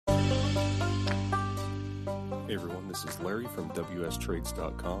Hey everyone, this is Larry from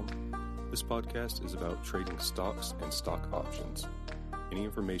WSTrades.com. This podcast is about trading stocks and stock options. Any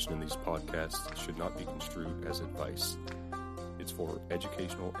information in these podcasts should not be construed as advice. It's for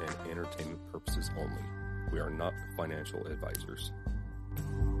educational and entertainment purposes only. We are not financial advisors.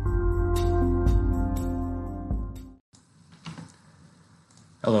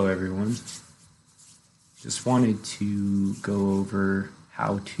 Hello everyone. Just wanted to go over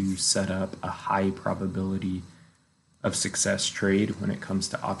how to set up a high probability of success trade when it comes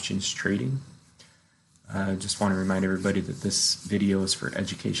to options trading. Just want to remind everybody that this video is for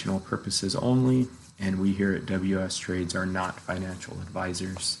educational purposes only, and we here at WS Trades are not financial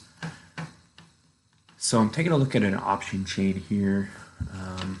advisors. So I'm taking a look at an option chain here.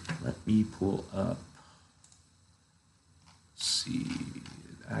 Let me pull up. Let's see.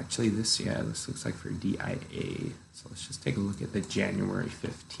 Actually, this looks like for DIA. So let's just take a look at the January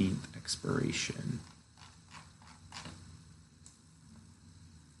 15th expiration.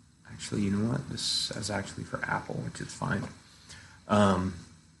 Actually, you know what? This is actually for Apple, which is fine. So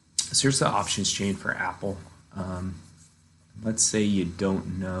here's the options chain for Apple. Let's say you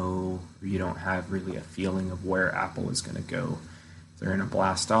don't know, or you don't have really a feeling of where Apple is going to go. If they're going to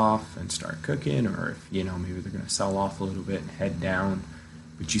blast off and start cooking, or if, maybe they're going to sell off a little bit and head down.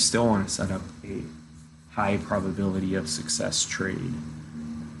 But you still want to set up a high probability of success trade.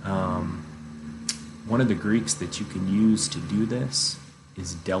 One of the Greeks that you can use to do this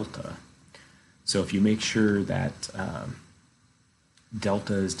is delta. So if you make sure that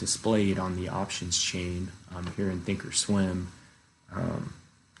delta is displayed on the options chain here in Thinkorswim,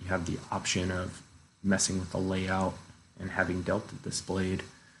 you have the option of messing with the layout and having delta displayed.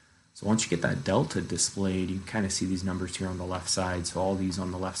 So once you get that delta displayed, you can kind of see these numbers here on the left side. So all these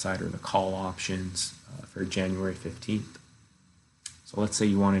on the left side are the call options for January 15th. So let's say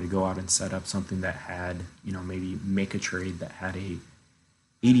you wanted to go out and set up something that had, maybe make a trade that had a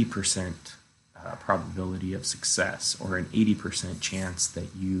 80% probability of success, or an 80% chance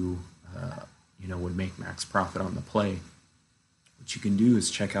that you, would make max profit on the play. What you can do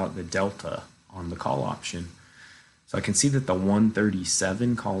is check out the delta on the call option. So I can see that the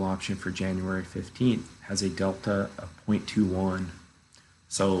 137 call option for January 15th has a delta of 0.21.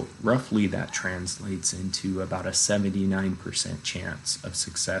 So roughly that translates into about a 79% chance of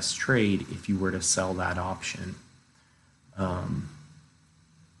success trade if you were to sell that option.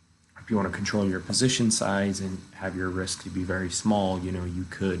 If you want to control your position size and have your risk to be very small, you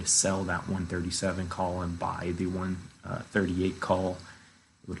could sell that 137 call and buy the 138 call.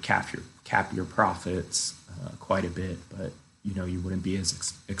 It would cap your profits quite a bit, but you wouldn't be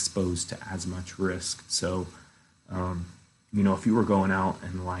as exposed to as much risk. So if you were going out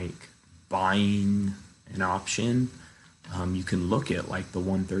and buying an option, you can look at the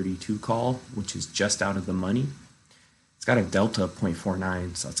 132 call, which is just out of the money. It's got a delta of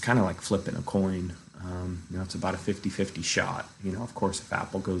 0.49, so it's kind of like flipping a coin. It's about a 50-50 shot. Of course, if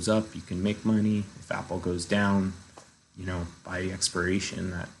Apple goes up, you can make money. If Apple goes down, by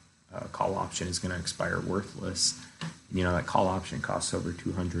expiration, that call option is going to expire worthless. That call option costs over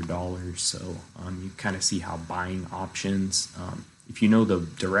 $200. So you kind of see how buying options, if you know the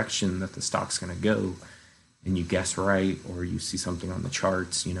direction that the stock's going to go and you guess right, or you see something on the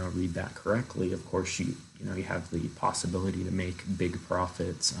charts, read that correctly, of course you have the possibility to make big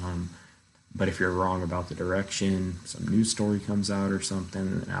profits. But if you're wrong about the direction, some news story comes out or something,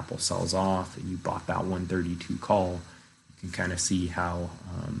 and Apple sells off, and you bought that 132 call, you can kind of see how,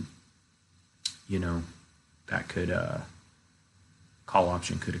 that could, call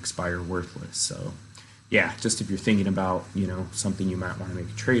option could expire worthless. So yeah, just if you're thinking about, something you might want to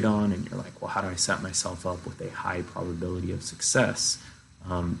make a trade on, and you're like, well, how do I set myself up with a high probability of success?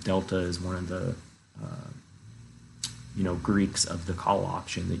 Delta is one of the, Greeks of the call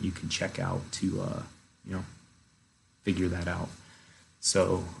option that you can check out to, figure that out.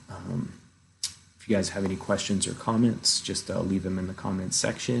 So if you guys have any questions or comments, just leave them in the comments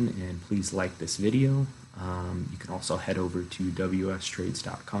section, and please like this video. You can also head over to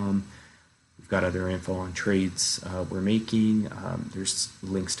WSTrades.com. We've got other info on trades we're making. There's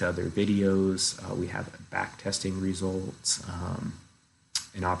links to other videos. We have back testing results,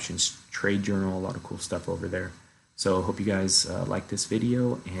 an options trade journal, a lot of cool stuff over there. So I hope you guys like this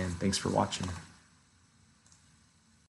video, and thanks for watching.